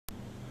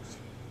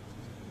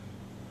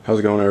How's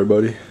it going,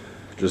 everybody?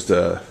 Just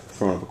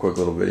throwing up a quick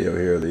little video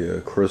here of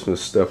the Christmas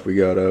stuff we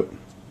got up.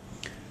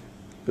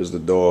 There's the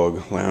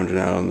dog lounging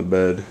out on the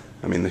bed.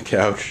 The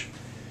couch.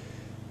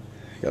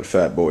 Got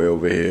Fat Boy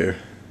over here,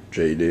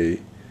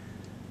 JD,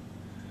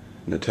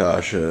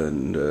 Natasha,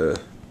 and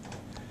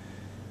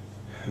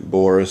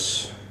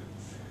Boris.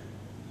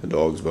 The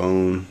dog's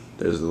Bone.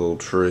 There's the little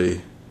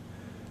tree.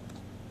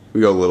 We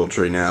got a little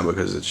tree now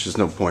because it's just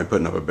no point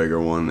putting up a bigger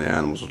one. The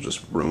animals will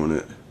just ruin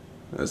it.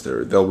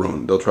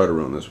 They'll try to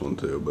ruin this one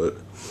too, but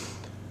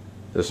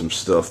there's some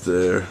stuff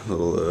there.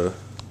 Little I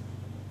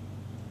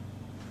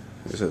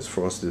guess that's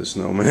Frosty the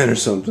Snowman or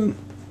something.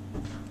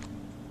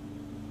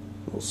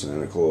 Little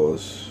Santa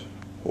Claus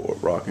or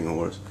rocking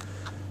horse.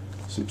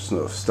 Some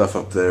stuff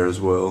up there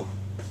as well.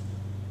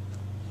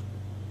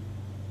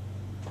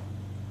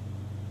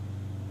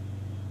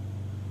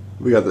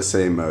 We got the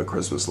same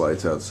Christmas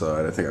lights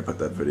outside. I think I put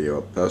that video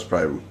up. That was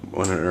probably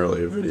an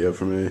earlier video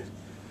for me.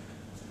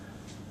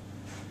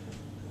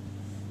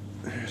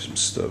 There's some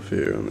stuff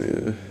here on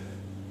the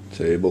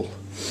table.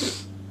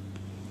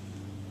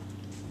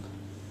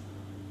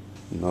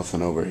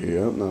 Nothing over here.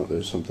 Oh, no,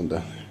 there's something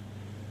down there.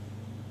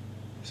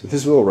 So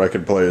this little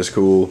record player is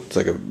cool. It's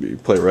like you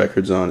play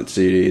records on it,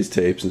 CDs,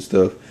 tapes, and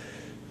stuff.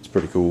 It's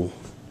pretty cool.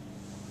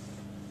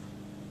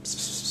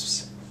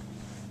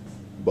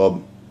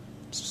 Bub.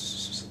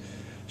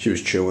 She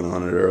was chewing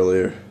on it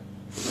earlier.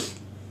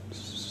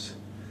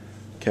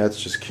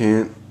 Cats just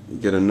can't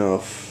get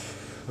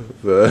enough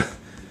of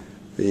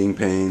being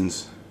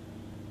pains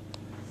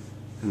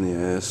in the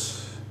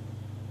ass.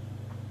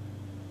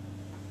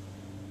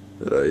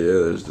 But yeah,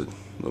 there's the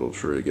little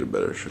tree. Get a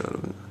better shot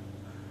of it.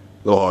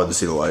 A little hard to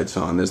see the lights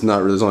on. There's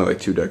only like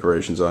 2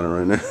 decorations on it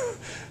right now.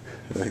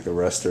 I think the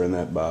rest are in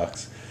that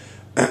box.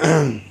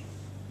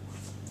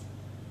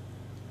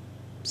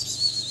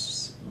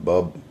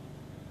 Bub.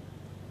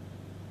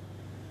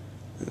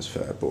 This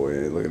Fat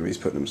Boy, look at him, he's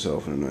putting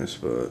himself in a nice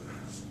spot.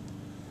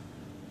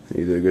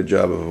 He did a good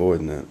job of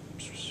avoiding that.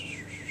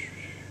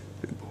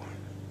 Good boy.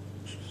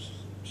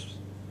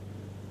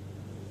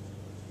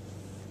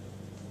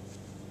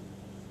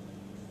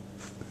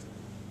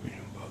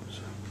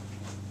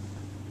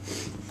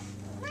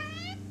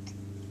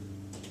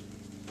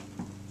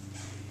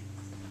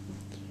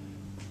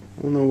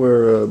 I don't know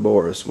where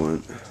Boris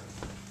went. What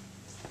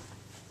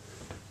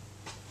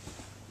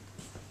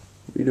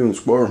are you doing,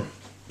 squirrel?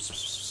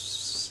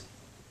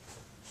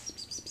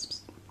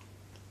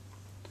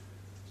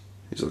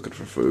 He's looking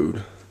for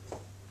food.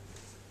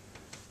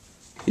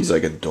 He's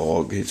like a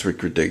dog. It's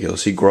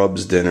ridiculous. He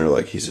grubs dinner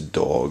like he's a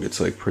dog. It's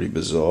like pretty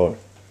bizarre.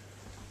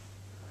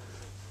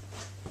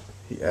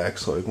 He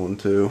acts like one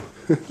too.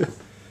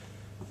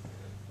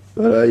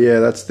 But yeah,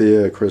 that's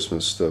the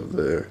Christmas stuff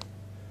there.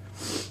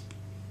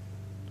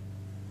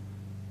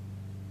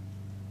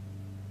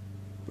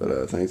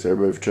 But thanks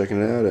everybody for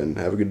checking it out, and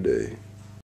have a good day.